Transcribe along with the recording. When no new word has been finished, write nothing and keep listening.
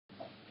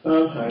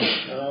Hi,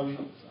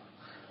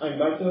 I'm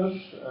Bartosz.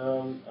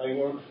 I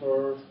work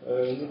for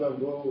Ruby.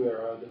 We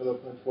are a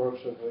development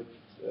workshop with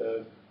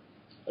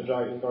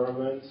agile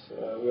environment.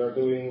 We are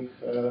doing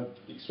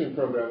extreme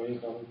programming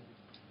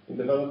in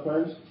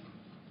development.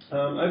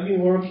 I've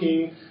been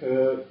working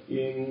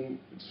in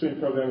extreme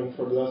programming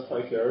for the last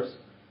 5 years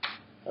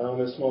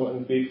on small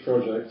and big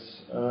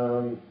projects.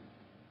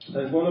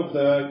 And one of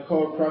the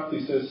core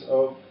practices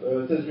of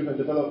test-driven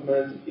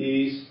development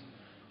is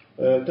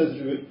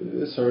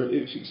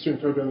extreme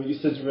programming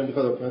is test-driven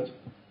development.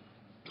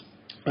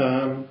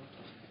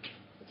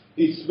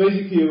 It's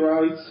basically you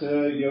write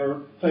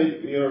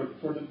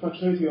for the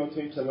functionality you want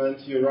to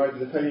implement, you write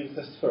the failing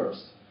test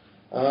first.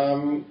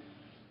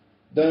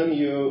 Then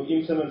you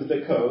implement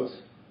the code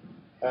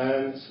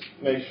and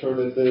make sure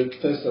that the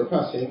tests are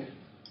passing.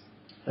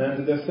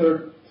 And the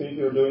third thing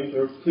you're doing,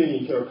 you're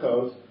cleaning your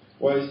code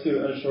while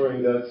still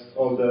ensuring that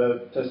all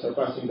the tests are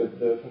passing, that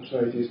the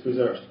functionality is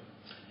preserved.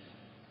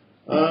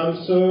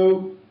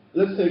 So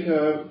let's take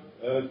a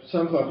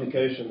sample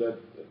application that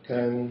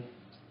can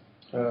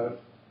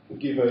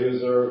give a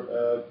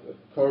user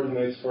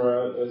coordinates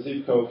for a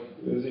zip code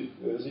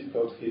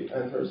he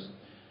enters.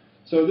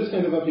 So this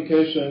kind of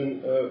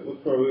application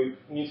would probably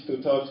need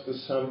to talk to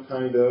some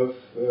kind of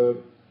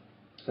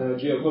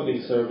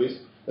geocoding service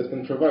that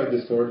can provide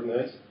these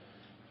coordinates.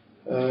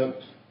 And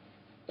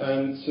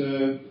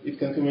it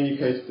can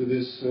communicate to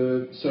this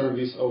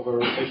service over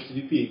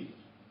HTTP.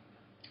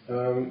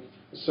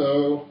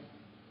 So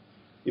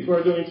if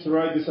we're going to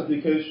write this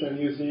application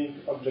using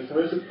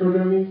object-oriented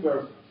programming,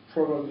 we're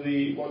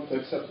probably want to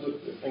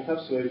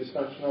encapsulate this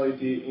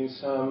functionality in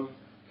some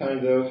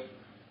kind of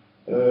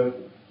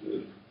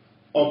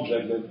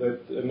object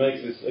that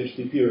makes this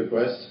HTTP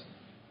request.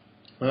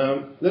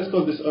 Let's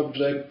call this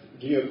object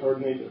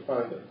geocoordinator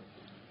finder.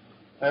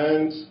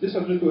 And this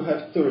object will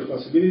have two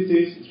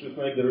responsibilities. It should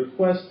make the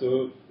request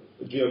to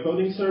a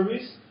geocoding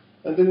service,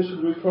 and then it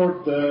should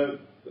record the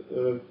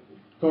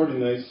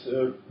coordinates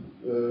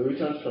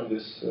returned from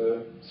this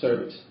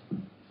service.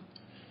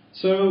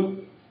 So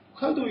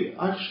how do we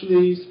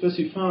actually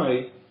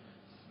specify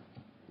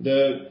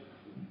the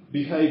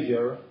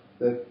behavior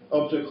that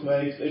object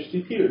makes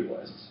HTTP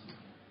requests?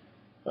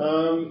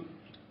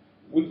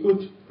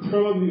 We'll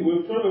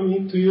probably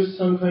need to use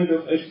some kind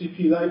of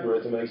HTTP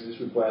library to make these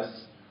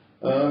requests,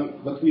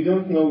 but we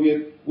don't know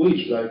yet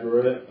which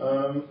library.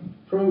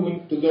 Probably we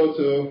need to go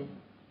to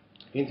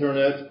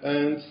internet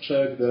and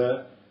check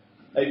the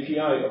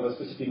API of a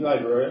specific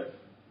library,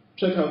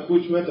 check out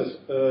which methods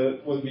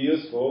will be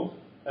useful,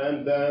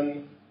 and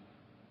then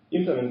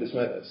implement these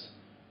methods.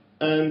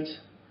 And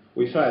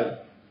we fail.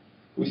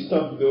 We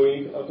stop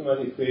doing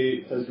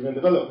automatically test-driven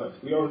development.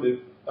 We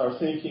already are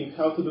thinking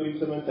how to do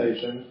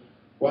implementation,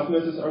 what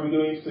methods are we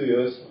going to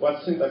use,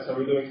 what syntax are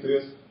we going to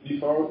use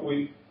before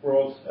we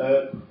wrote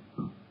a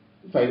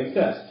failing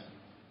test.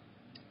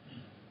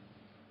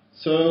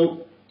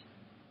 So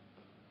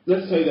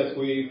let's say that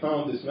we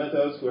found these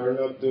methods. We are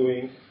not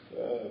doing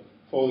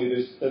fully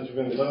this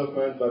test-driven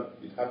development, but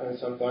it happens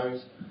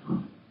sometimes.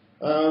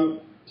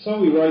 So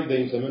we write the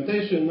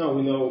implementation. Now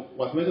we know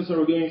what methods are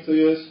we going to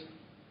use.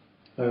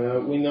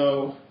 We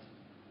know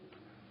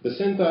the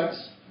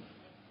syntax.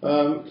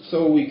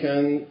 So we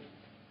can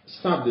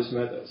stop these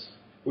methods.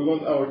 We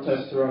want our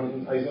test to run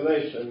in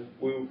isolation.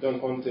 We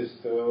don't want this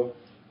to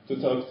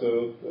talk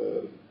to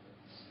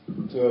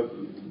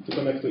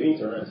connect to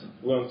internet.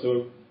 We want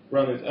to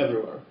run it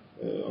everywhere,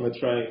 on a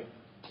train,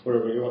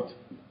 wherever you want.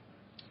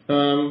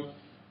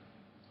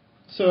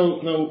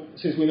 So now,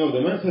 since we know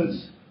the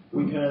methods,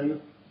 we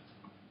can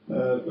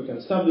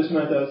stop these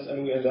methods,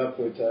 and we end up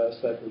with a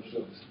spec which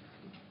looks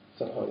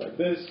somehow like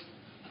this.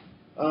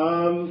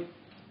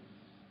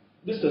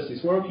 This test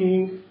is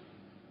working,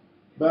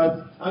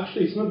 but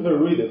actually it's not very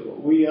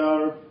readable. We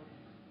are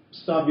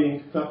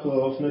stubbing a couple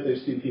of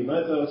NetHTTP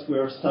methods. We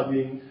are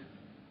stubbing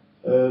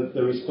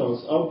the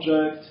response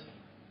object,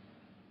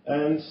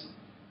 and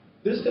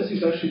this test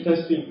is actually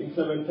testing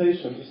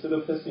implementation instead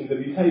of testing the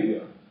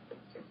behavior.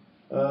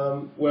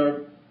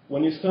 Where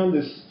when you scan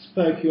this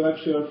spec, you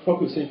actually are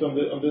focusing on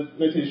the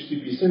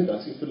NetHTTP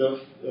syntax instead of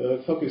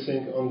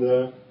focusing on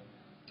the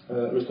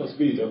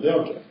responsibility of the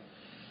object.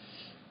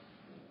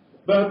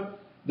 But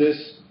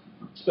this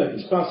spec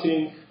is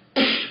passing.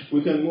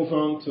 We can move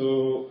on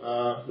to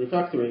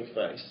refactoring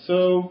phase.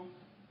 So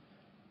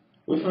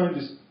we find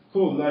this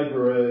cool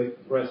library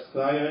REST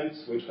client,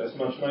 which has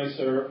much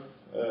nicer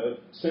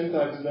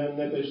syntax than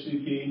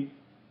NetHTTP.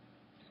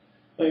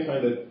 I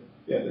find that,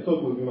 yeah, the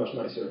code will be much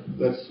nicer.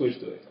 Let's switch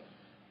to it.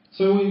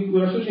 So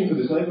we are switching to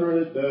this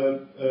library.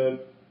 The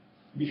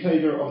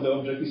behavior of the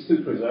object is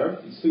still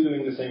preserved. It's still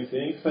doing the same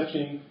thing,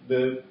 fetching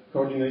the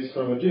coordinates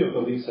from a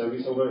geocoding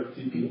service over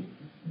FTP.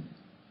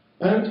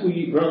 And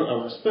we run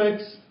our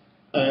specs,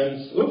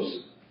 and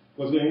oops,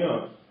 what's going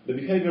on? The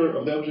behavior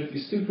of the object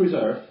is still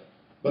preserved,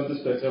 but the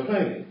specs are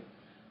failing.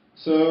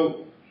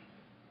 So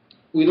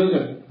we look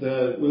at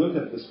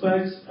the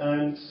specs,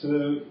 and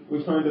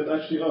we find that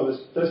actually,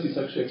 this test is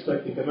actually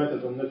expecting a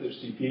method on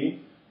NetHTTP,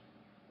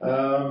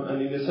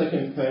 And in the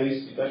second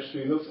case, it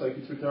actually looks like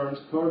it returned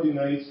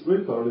coordinates,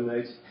 real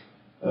coordinates.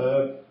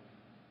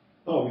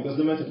 Because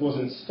the method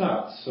wasn't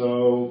stat,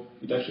 so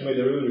it actually made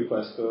a real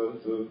request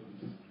to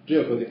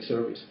geocoding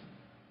service.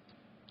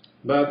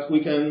 But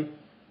we can,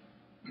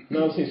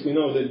 now since we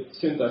know the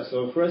syntax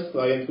of REST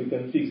client, we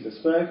can fix the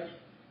spec.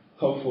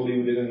 Hopefully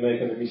we didn't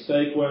make any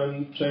mistake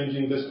when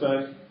changing the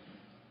spec.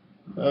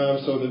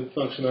 So the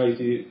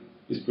functionality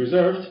is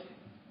preserved.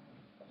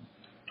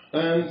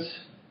 And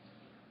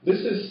this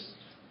is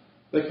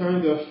the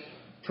kind of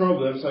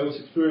problems I was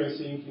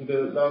experiencing in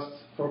the last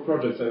 4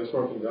 projects I was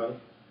working on.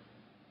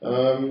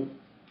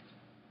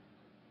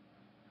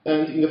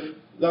 And in the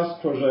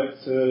last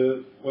project,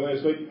 when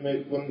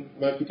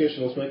my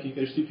application was making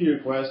HTTP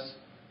requests,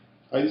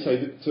 I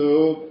decided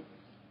to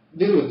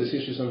deal with this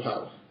issue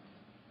somehow.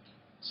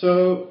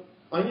 So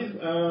I need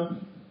a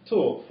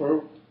tool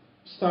for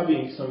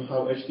studying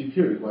somehow HTTP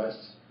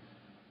requests,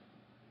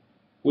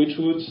 which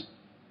would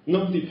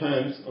not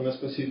depend on a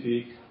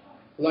specific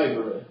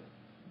library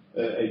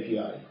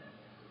API.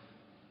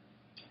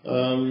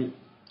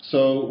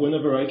 So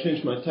whenever I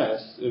change my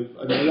test in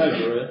my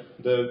library,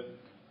 the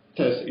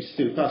test is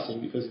still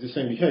passing because it's the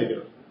same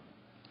behavior.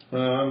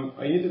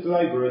 I needed a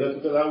library that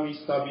would allow me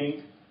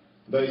stubbing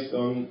based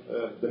on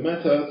the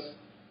methods,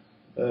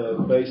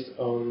 based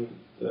on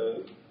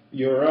the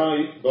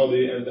URI,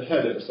 body, and the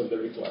headers of the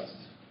request.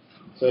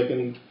 So I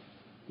can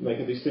make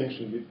a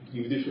distinction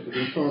between different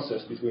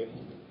responses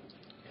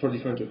for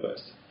different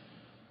requests.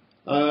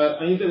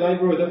 I need a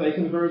library that I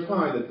can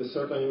verify that the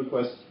certain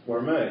requests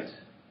were made.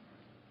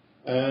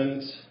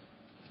 And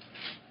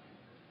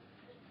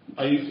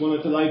I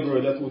wanted a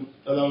library that would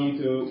allow me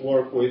to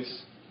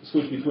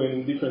switch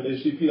between different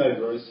HTTP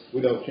libraries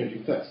without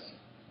changing tests.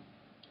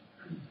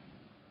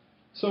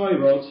 So I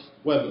wrote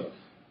WebMock.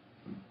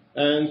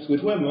 And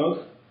with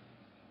WebMock,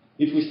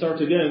 if we start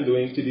again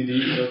doing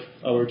TDD of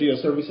our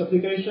GeoService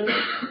application,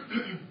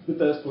 the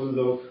test will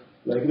look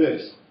like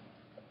this.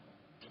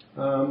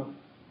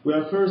 We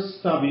are first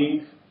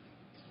stubbing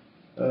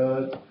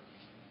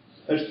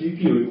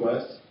HTTP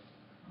requests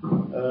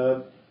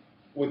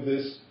with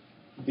this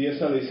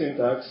DSLE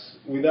syntax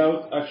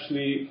without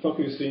actually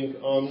focusing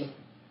on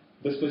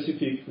the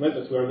specific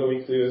method we are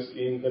going to use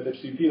in that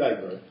HTTP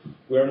library.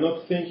 We are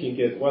not thinking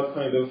yet what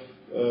kind of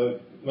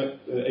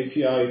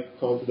API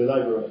call to the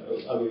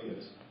library I will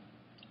use.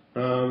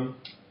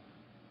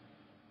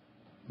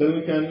 Then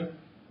we can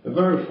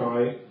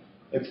verify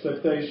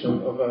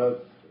expectation of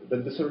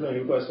that the certain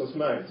request was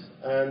made.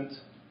 And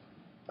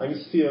I'm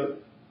still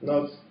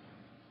not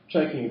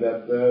checking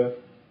that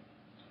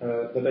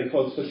that I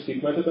called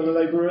specific method on the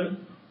library.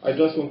 I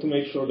just want to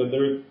make sure that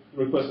the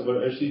request over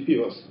HTTP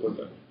was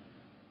done.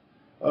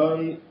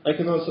 I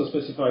can also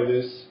specify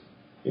this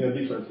in a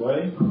different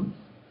way,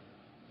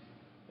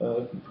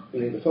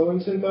 in the following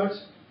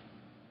syntax.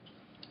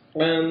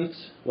 And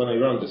when I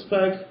run the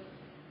spec,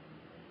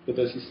 the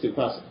test is still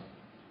passing.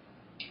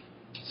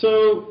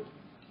 So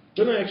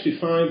then I actually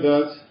find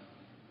that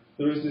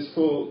there is this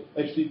full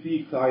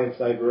HTTP client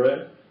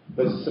library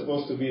that is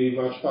supposed to be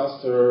much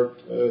faster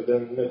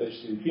than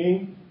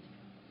NetHTTP.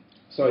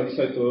 So I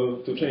decided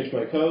to change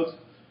my code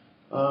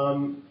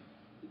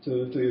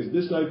to use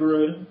this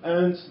library,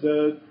 and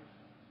the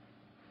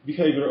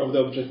behavior of the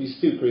object is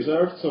still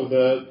preserved, so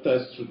the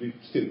test should be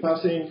still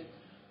passing.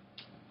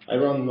 I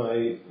run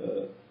my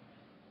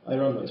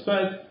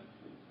spec,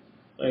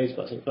 and it's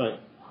passing fine.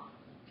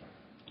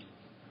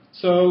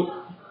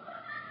 So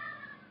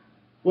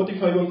what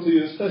if I want to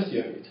use test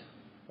unit?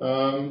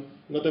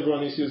 Not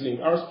everyone is using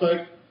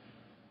RSpec.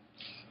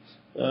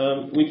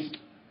 With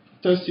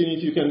test unit,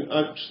 you can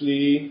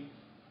actually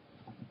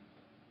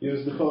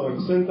use the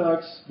following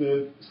syntax.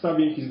 The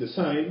stubbing is the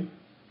same.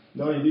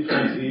 The only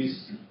difference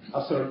is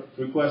assert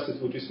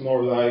requested, which is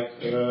more like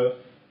a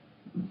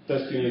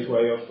test unit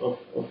way of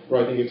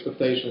writing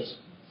expectations.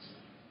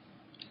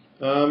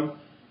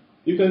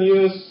 You can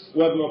use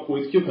WebMock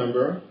with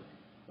Cucumber.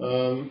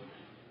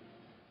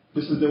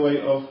 This is the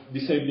way of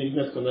disabling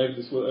NetConnect.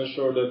 This will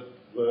ensure that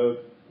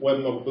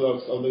WebMock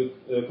blocks all the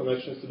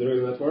connections to the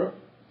real network.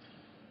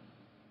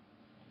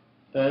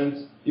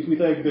 And if we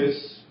take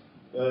this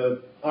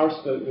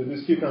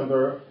this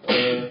Cucumber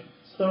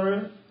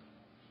story,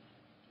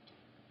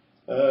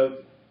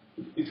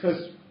 it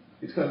has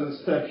a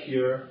step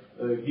here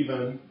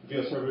given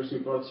GeoService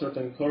report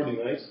certain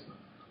coordinates.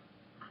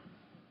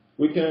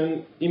 We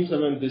can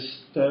implement this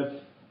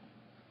step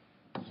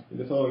in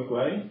the following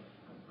way.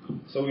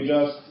 So we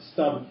just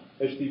stub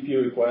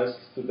HTTP requests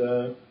to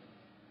the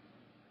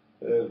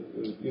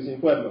using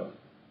WebMock.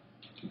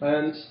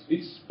 And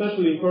it's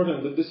especially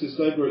important that this is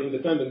library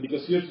independent,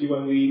 because usually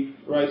when we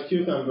write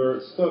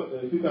Cucumber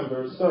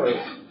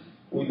stories,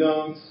 we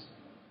don't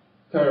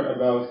care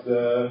about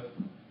the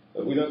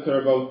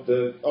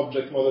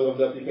object model of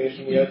the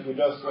application yet. We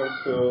just want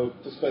to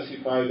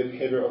specify the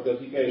behavior of the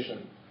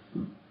application,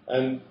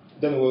 and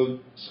then we'll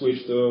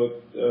switch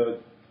to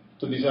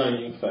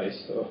designing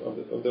phase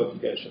of the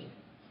application.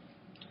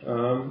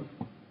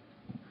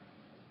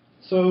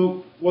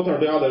 So what are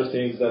the other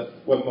things that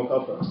WebMock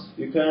offers?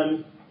 You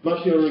can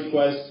match your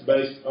requests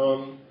based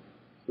on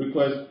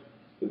request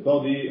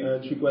body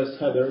and request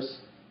headers.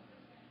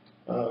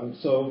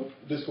 So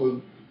this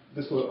will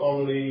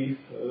only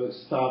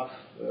stop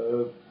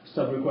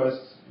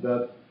requests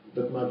that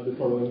match the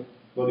following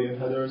body and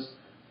headers,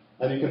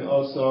 and you can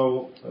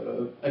also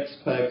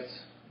expect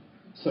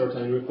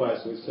certain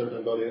requests with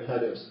certain body and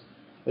headers.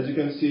 As you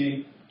can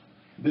see,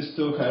 these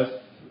two have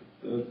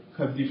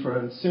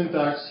different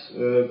syntax,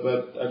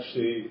 but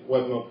actually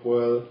WebMock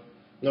will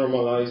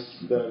normalize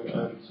them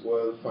and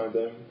will find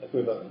them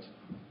equivalent.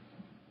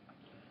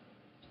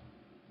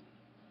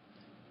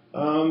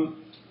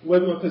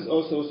 WebMock has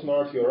also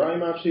smart URI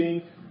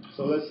matching.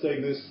 So let's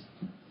take this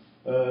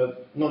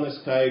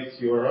non-escaped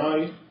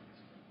URI,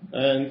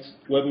 and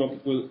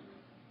WebMock will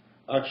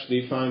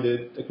actually find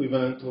it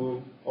equivalent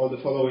to all the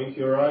following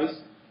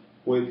URIs,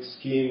 with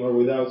scheme or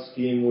without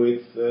scheme,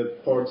 with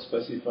port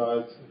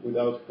specified,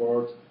 without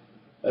port,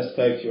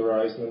 escaped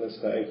URIs,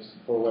 non-escaped.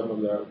 For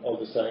WebMock, they're all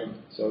the same,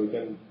 so you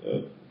can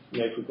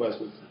make requests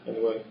with any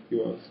way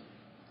you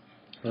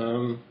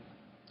want.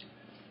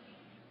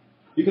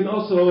 You can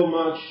also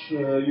match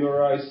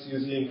URIs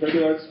using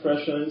regular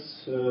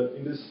expressions.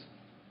 On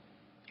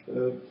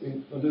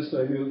this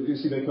slide, you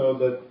see the code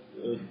that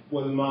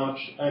will match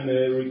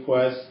any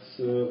requests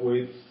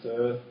with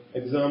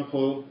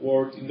example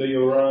word in the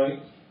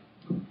URI.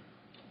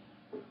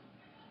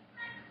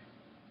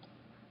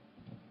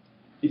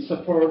 It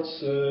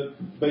supports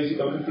basic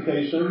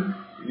authentication.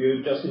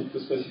 You just need to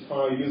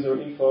specify user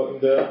info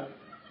in the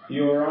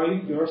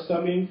URI you are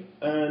stubbing,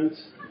 and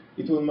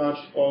it will match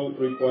all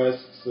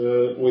requests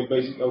with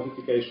basic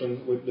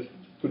authentication with the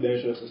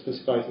credentials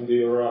specified in the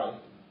URI.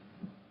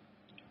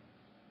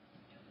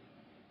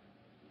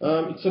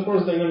 It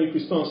supports dynamic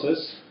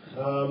responses.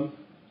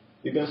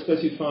 You can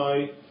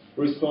specify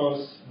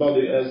response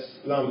body as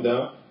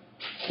lambda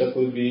that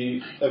will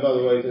be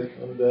evaluated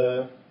on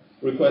the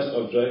request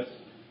object,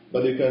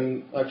 but you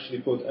can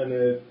actually put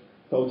any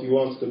code you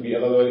want to be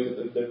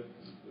evaluated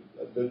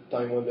at the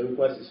time when the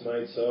request is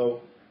made.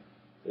 So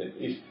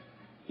if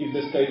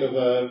the state of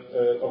a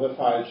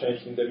file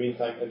changed in the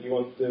meantime and you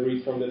want to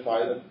read from the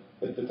file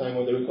at the time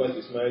when the request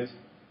is made,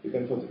 you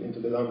can put it into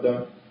the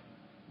lambda.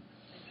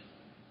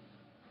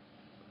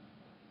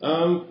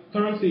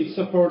 Currently it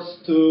supports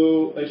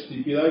two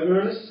HTTP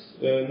libraries,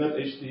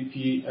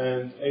 NetHTTP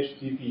and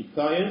HTTP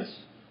clients,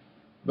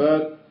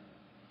 but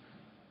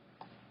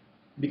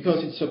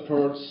because it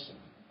supports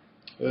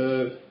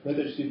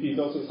NetHTTP, it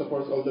also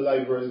supports all the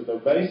libraries that are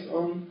based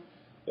on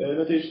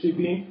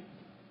NetHTTP.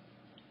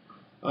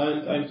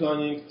 And I'm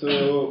planning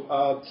to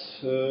add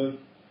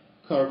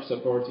CARP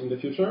support in the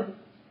future.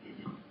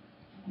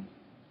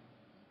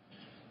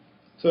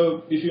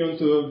 So if you want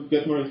to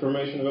get more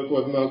information about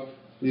WebMock,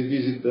 please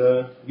visit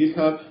the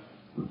GitHub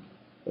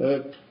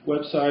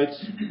website,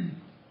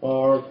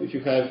 or if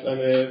you have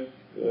any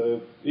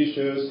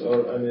issues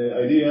or any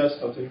ideas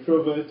how to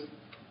improve it,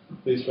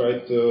 please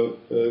write to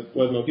the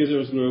WebMock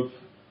users group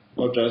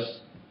or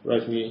just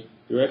write me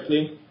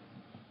directly.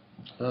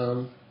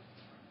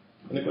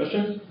 Any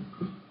questions?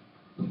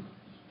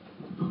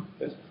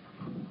 Yes.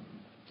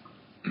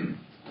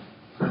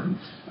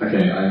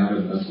 Okay, I have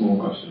a small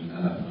question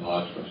and a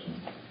large question.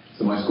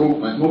 So my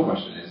small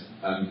question is,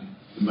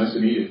 the most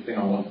immediate thing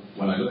I want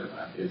when I look at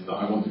that is that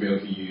I want to be able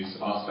to use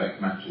RSpec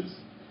matches,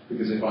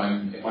 because if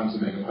I'm to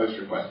make a post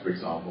request, for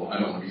example, I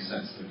don't want to be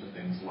sensitive to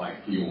things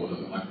like the order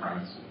that my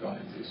parameters have gone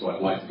into. So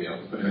I'd like to be able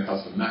to put in a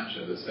custom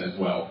matcher that says,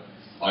 well,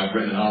 I've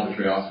written an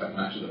arbitrary RSpec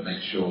matcher that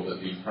makes sure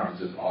that these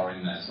parameters are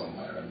in there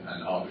somewhere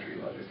and arbitrary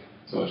logic.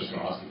 So I was just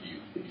going to ask if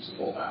you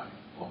support that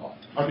or not.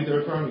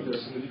 Arbitrary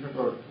parameters in a different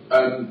order.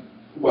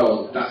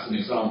 Well, that's an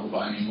example,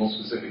 but I mean more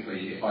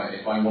specifically, if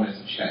I wanted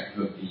to check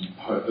that the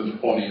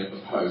body of the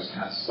post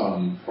has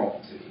some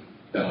property,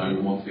 then I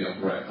would want to be able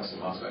to write a custom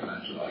RSpec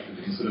matcher that I could,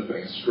 instead of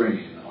putting a string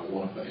in, I would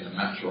want to put in a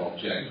matcher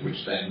object,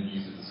 which then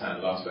uses the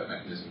standard RSpec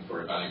mechanism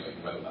for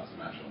evaluating whether that's a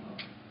match or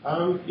not.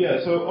 Yeah.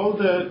 So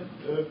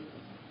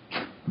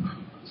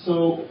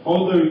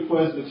all the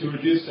requests that you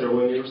register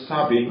when you're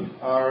subbing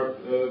are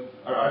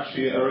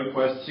actually a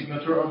request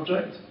signature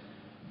object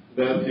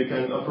that you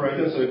can operate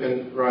in, so you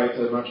can write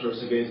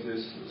matchers against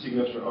this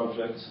signature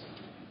objects.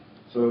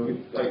 So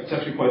it's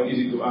actually quite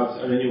easy to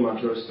add any new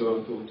matchers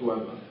to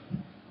WebMock.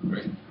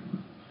 Great.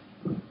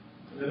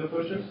 Any other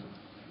questions?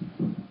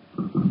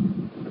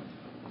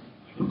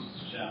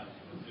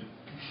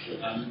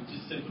 Just a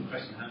simple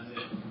question: how does it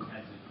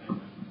compare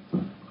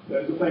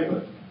to To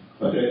FakeWeb.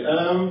 Okay.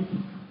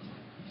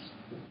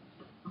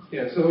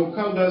 Yeah. So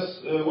how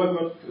does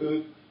WebMock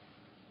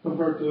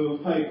compare to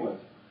FakeWeb?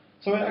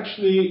 So I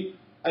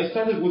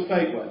started with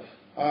FakeWeb.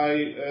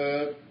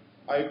 I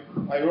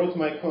wrote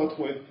my code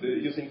with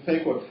using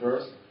FakeWeb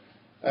first,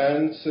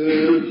 and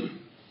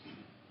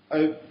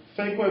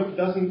FakeWeb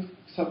doesn't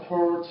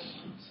support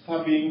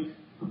stubbing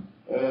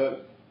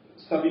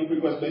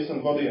requests based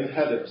on body and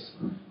headers,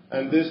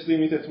 and this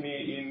limited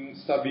me in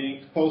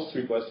stubbing post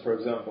requests, for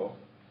example.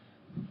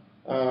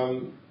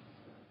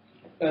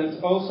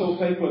 And also,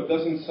 FakeWeb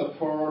doesn't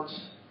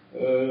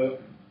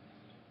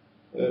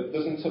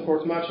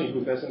support matching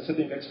requests and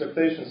setting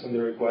expectations on the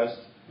request.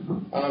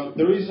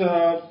 There is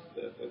a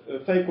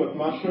FakeWeb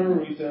matcher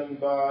written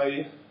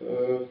by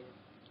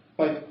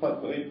Pat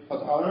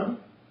Allen.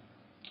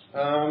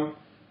 And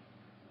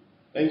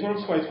it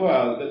works quite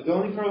well. The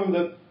only problem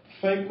that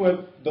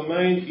FakeWeb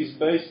domain is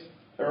based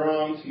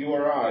around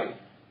URI.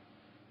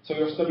 So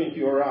you're stubbing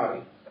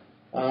URI.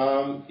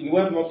 In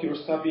WebMock, you're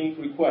stubbing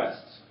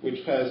requests,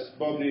 which has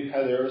body,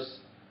 headers,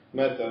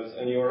 methods,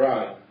 and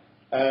URI.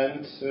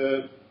 And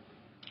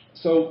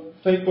so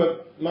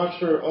FakeWeb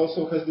matcher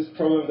also has this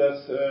problem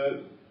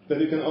that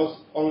you can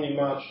only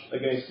match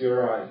against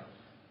URI.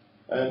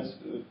 And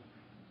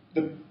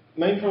the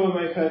main problem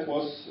I had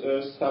was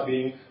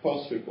stubbing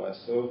post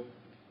requests.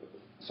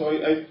 So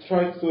I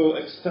tried to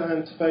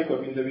extend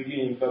FakeWeb in the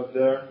beginning, but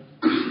the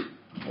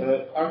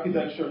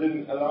architecture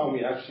didn't allow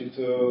me actually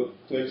to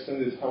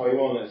extend it how I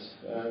wanted,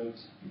 and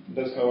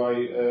that's how I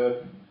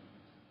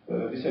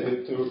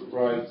decided to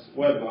write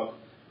WebMock.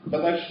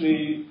 But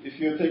actually, if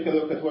you take a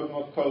look at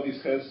WebMock code,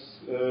 it has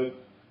a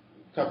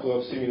couple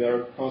of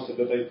similar concepts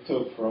that I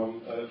took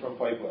from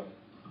FakeWeb.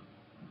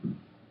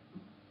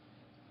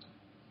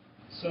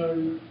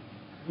 So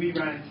we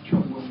ran into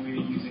trouble when we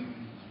were using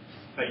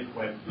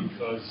FakeWeb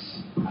because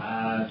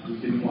we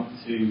didn't want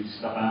to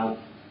stub out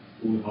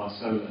all of our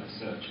Solr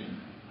searching,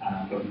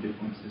 but we did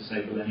want to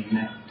disable any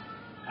net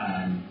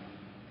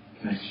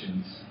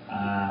connections,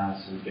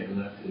 so we get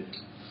alerted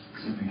if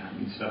something hadn't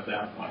been stubbed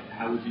out right.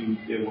 How would you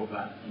deal with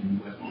that in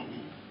WebMock?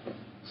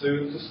 So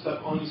you just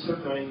stub only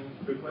certain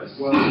requests?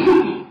 Well,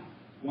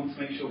 we want to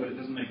make sure that it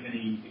doesn't make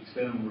any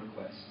external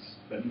requests,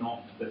 but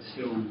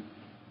still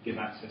give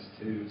access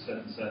to a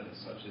certain service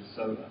such as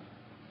Solr.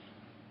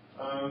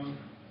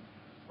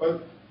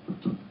 Well,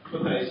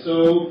 okay, so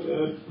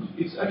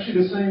it's actually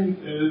the same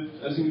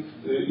as in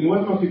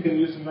WebMock. You can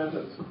use a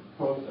method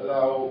called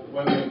allow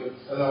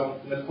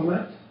net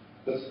connect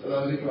that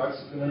allows you to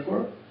access the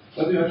network,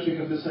 but you actually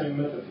have the same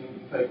method in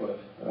FakeWeb.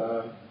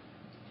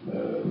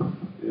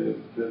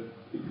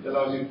 It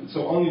allows you,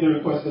 so only the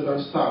requests that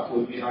are stubbed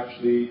will be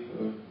actually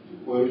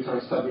will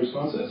return stubbed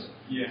responses,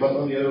 yeah. But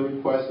only other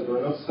requests that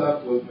are not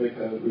stubbed will make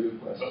a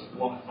request. But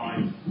what if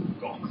I've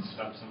forgotten to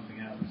stub something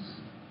else?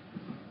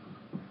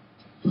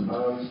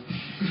 Well,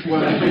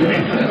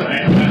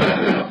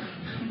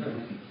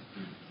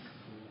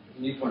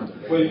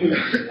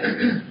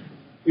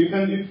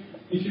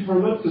 if you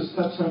forgot to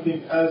start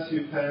something else,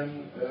 you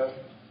can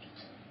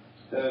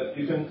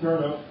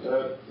turn off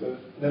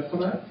net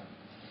connect,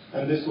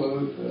 and this will,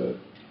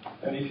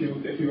 and if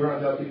you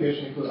run the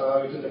application, it will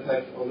allow you to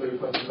detect all the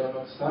requests that are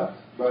not stuck.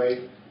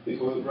 It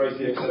will raise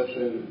the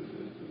exception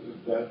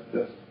that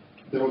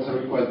there was a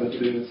request that you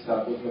didn't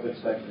start, was not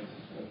expected.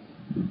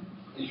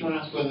 Are you trying to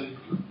ask whether you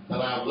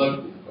allow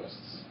local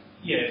requests?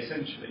 Yeah,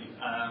 essentially.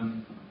 I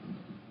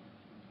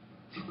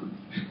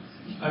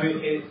mean,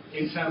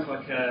 it sounds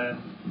like a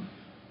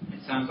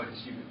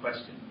stupid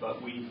question,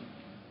 but we've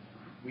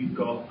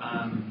got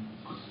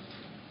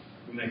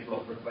we make a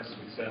lot of requests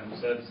to external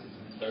services,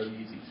 and it's very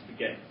easy to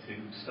forget to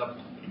stub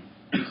them.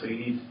 So you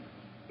need to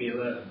be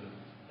alerted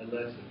of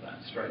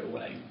that straight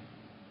away.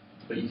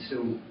 But there's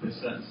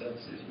certain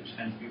services which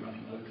tend to be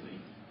running locally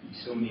that you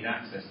still need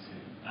access to,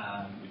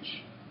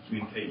 which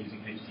communicate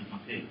using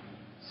HTTP.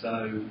 So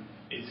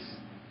it's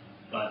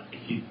like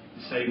if you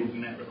disable the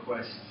net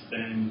requests,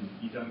 then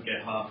you don't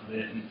get half of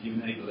it, and if you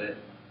enable it,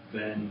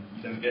 then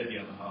you don't get the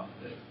other half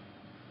of it.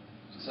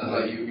 So it sounds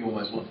like you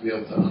almost want to be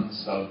able to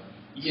unstub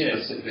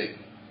specific.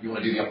 You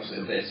want to do the opposite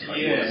of this. Right?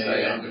 You want to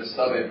say, I'm going to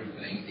stub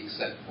everything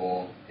except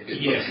for if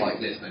it looks like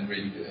this, then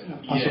really do it.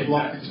 Pass a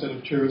block instead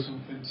of true or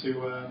something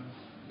to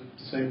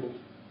disable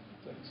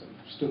things.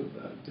 So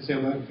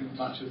disable everything that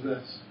matches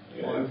this.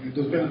 Or everything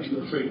doesn't match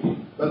this.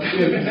 Tricky. But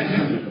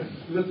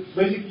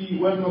basically,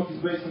 WebMock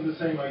is based on the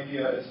same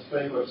idea as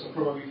FakeWeb. So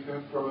probably if you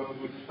have problems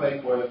with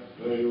FakeWeb,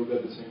 you'll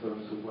get the same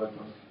problems with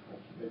WebMock.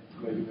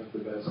 Maybe not the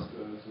best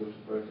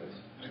solution for your case.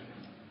 Okay.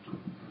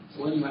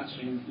 So when you're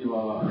matching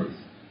URIs,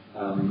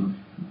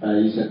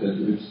 you said that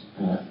it was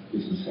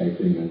some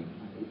scaping, and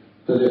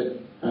does it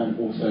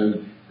also,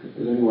 is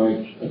there any way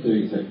of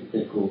doing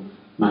typical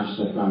match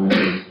set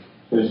parameters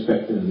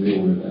irrespective of the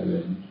order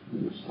they're in,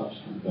 which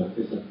touched on, but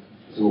it's a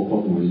real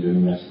problem when you're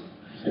doing REST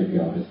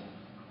APIs.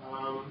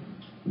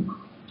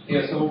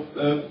 Yeah, so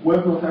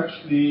WebMock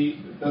actually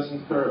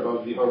doesn't care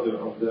about the order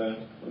of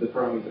the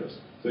parameters,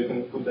 so you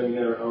can put them in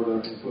error order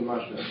and it will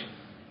match them.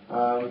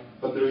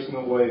 But there is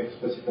no way of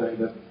specifying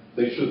that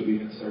they should be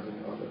in a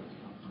certain order.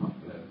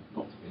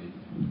 Not really.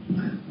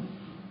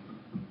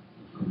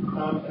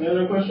 Any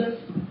other questions?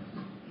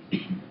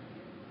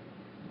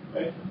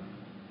 Okay.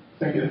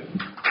 Thank you.